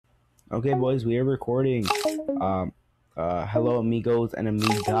Okay, boys, we are recording. Hello, amigos and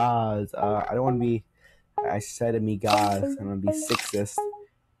amigas. I don't want to be. I said amigas. I don't want to be sexist.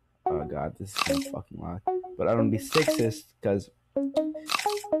 Oh God, this is kind of fucking loud. But I don't want to be sexist because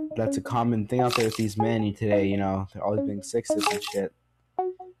that's a common thing out there with these men today. You know, they're always being sexist and shit.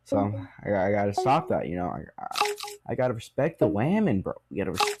 So I gotta stop that. You know, I gotta respect the women, bro. We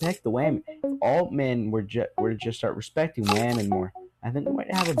gotta respect the women. If all men were to just start respecting women more, I think we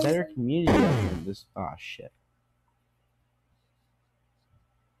might have a better community out here in this. Oh shit.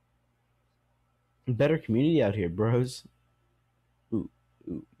 Better community out here, bros. Ooh,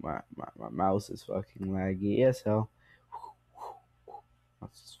 my mouse is fucking laggy as hell.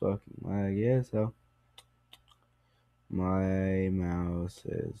 Mouse is fucking laggy as hell. My mouse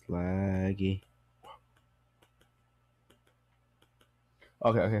is laggy.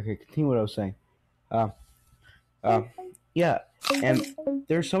 Okay. Continue what I was saying. Yeah, and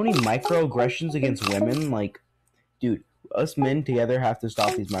there's so many microaggressions against women. Like, dude, us men together have to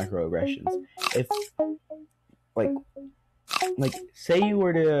stop these microaggressions. If, like, say you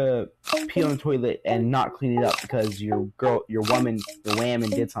were to pee on the toilet and not clean it up because your woman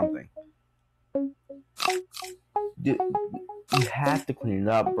did something. Dude, you have to clean it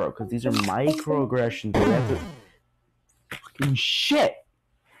up, bro, because these are microaggressions. You have to fucking shit.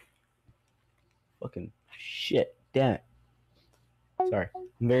 Fucking shit. Damn it. Sorry,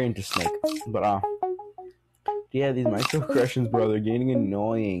 I'm very into Snake, but yeah, these microaggressions, bro, they're getting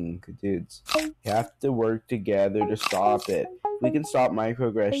annoying, dudes. You have to work together to stop it. If we can stop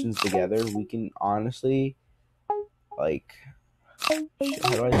microaggressions together, we can honestly, like, shit,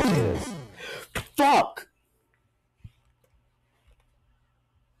 how do I say this? Fuck!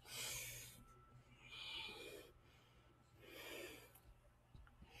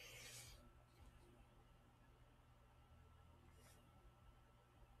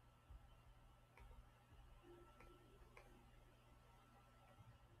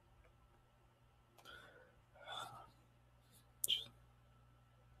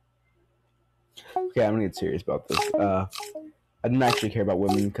 Okay, I'm gonna get serious about this. I didn't actually care about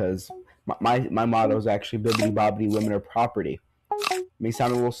women because my motto is actually bibbity bobbity, women are property. It may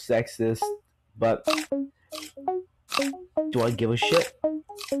sound a little sexist, but do I give a shit?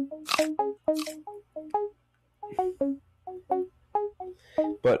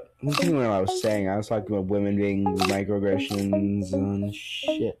 But continuing what I was saying, I was talking about women being microaggressions and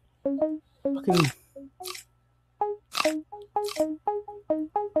shit. Fucking.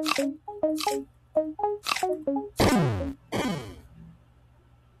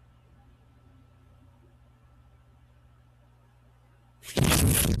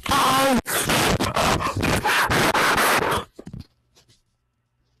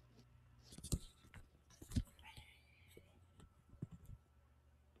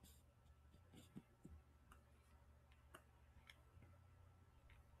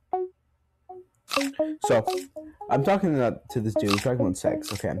 So, I'm talking to this dude. We're talking about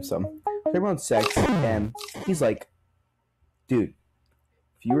sex. Okay, so I'm talking about sex, and he's like, dude,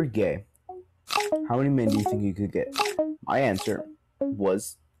 if you were gay, how many men do you think you could get? My answer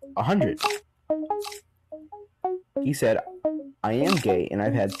was 100. He said, I am gay, and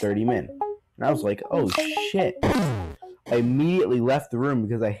I've had 30 men. And I was like, oh shit. I immediately left the room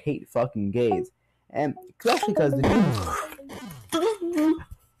because I hate fucking gays. And especially because the dude...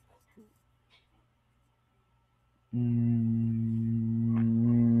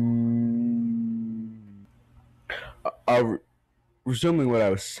 Resuming what I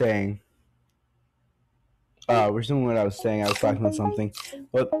was saying. I was talking about something.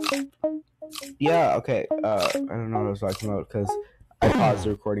 But, yeah, okay. I don't know what I was talking about because I paused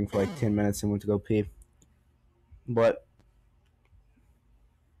the recording for like 10 minutes and went to go pee. But,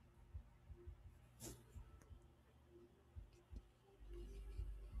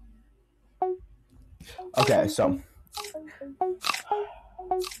 okay, so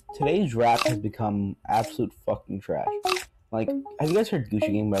today's rap has become absolute fucking trash. Like, have you guys heard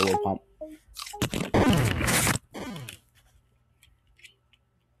Gucci Gang by Lil Pump?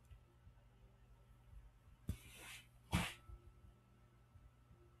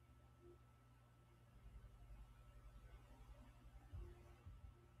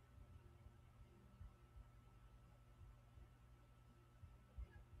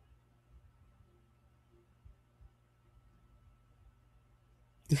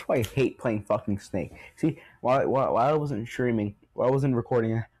 This is why I hate playing fucking Snake. See, while I wasn't streaming, while I wasn't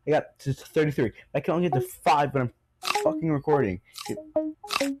recording, I got to 33. I can only get to 5 when I'm fucking recording.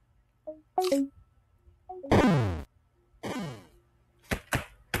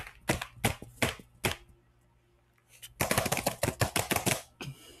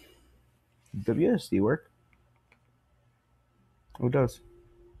 WSD work? Oh, it does.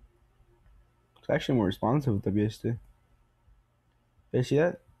 It's actually more responsive with WSD. You see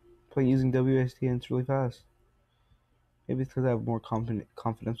that? Playing using WSD and it's really fast. Maybe it's because I have more confidence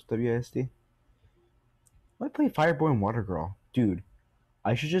with WSD. I play Fireboy and Water Girl. Dude,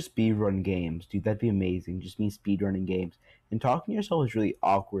 I should just speedrun games. Dude, that'd be amazing. Just me speedrunning games. And talking to yourself is really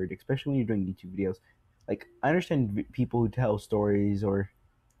awkward, especially when you're doing YouTube videos. Like, I understand people who tell stories or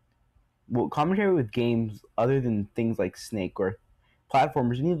commentary with games other than things like Snake or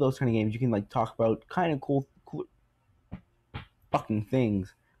platformers, any of those kind of games, you can like talk about kind of cool fucking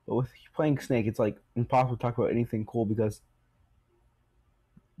things. But with playing Snake, it's like impossible to talk about anything cool because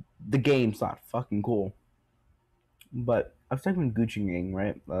the game's not fucking cool. But I was talking about Gucci Gang,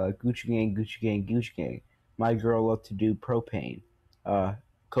 right? Gucci Gang, Gucci Gang, Gucci Gang. My girl loved to do propane,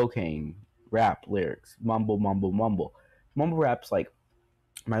 cocaine, rap lyrics, mumble, mumble, mumble. Mumble rap's like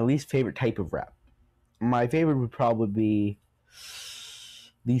my least favorite type of rap. My favorite would probably be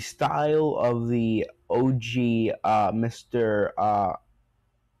the style of the OG Mr.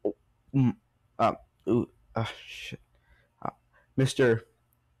 Mm, uh, shit. Mr.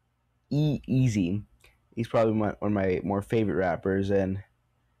 Easy. He's probably one of my more favorite rappers, and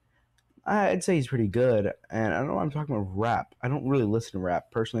I'd say he's pretty good. And I don't know why I'm talking about rap. I don't really listen to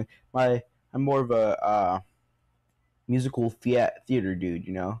rap personally. I'm more of a musical theater dude.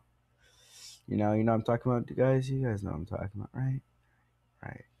 You know what I'm talking about, guys. You guys know what I'm talking about, right?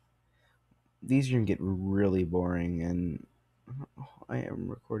 Right. These are gonna get really boring, and I am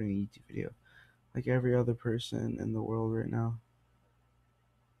recording a YouTube video like every other person in the world right now.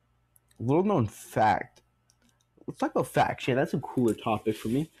 Little known fact. Let's talk about facts. Yeah, that's a cooler topic for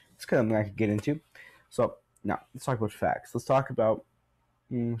me. It's kind of something I could get into. So now let's talk about facts. Let's talk about.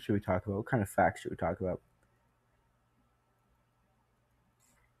 Should we talk about what kind of facts should we talk about?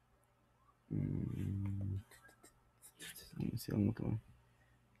 Let me see. I'm looking. 1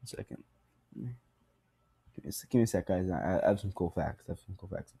 second. Give me a sec, guys. I have some cool facts. Trust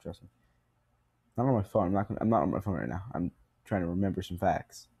me. Not on my phone. I'm not on my phone right now. I'm trying to remember some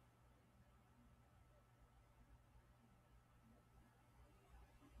facts.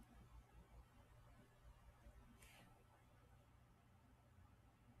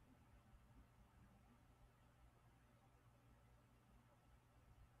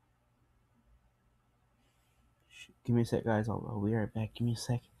 Give me a sec, guys. I'll be right back. Give me a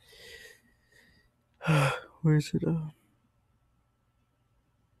sec. Where's it?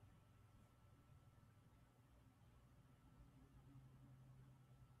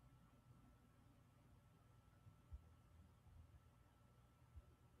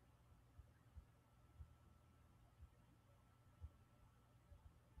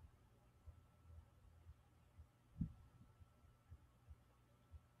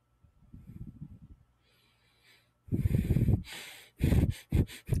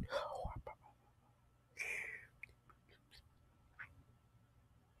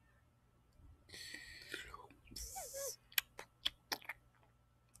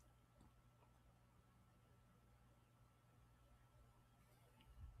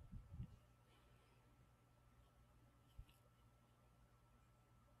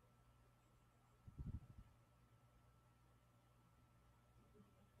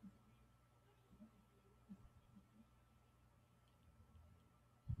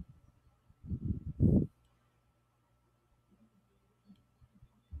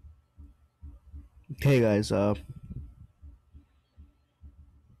 Okay, guys.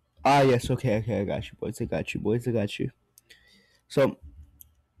 Yes. Okay. I got you, boys. I got you. So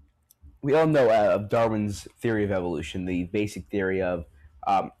we all know of Darwin's theory of evolution, the basic theory of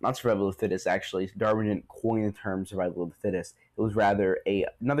not survival of the fittest. Actually, Darwin didn't coin the term survival of the fittest. It was rather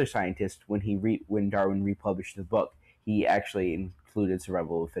another scientist when Darwin republished the book. He actually included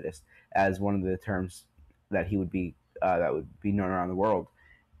survival of the fittest as one of the terms that would be known around the world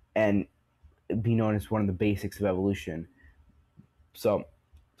and be known as one of the basics of evolution. So,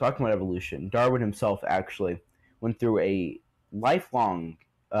 talking about evolution, Darwin himself actually went through a lifelong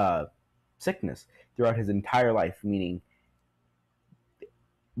sickness throughout his entire life, meaning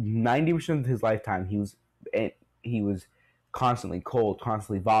 90% of his lifetime he was constantly cold,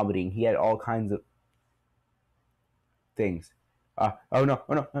 constantly vomiting. He had all kinds of things. Oh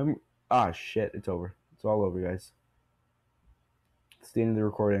no! Shit! It's over. It's all over, guys. It's the end of the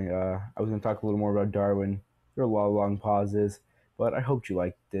recording. I was going to talk a little more about Darwin. There are a lot of long pauses, but I hoped you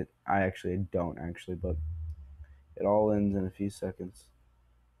liked it. I actually don't actually, but it all ends in a few seconds.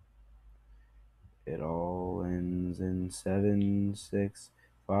 It all ends in 7, 6,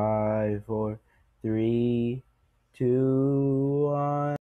 5, 4, 3, 2, 1.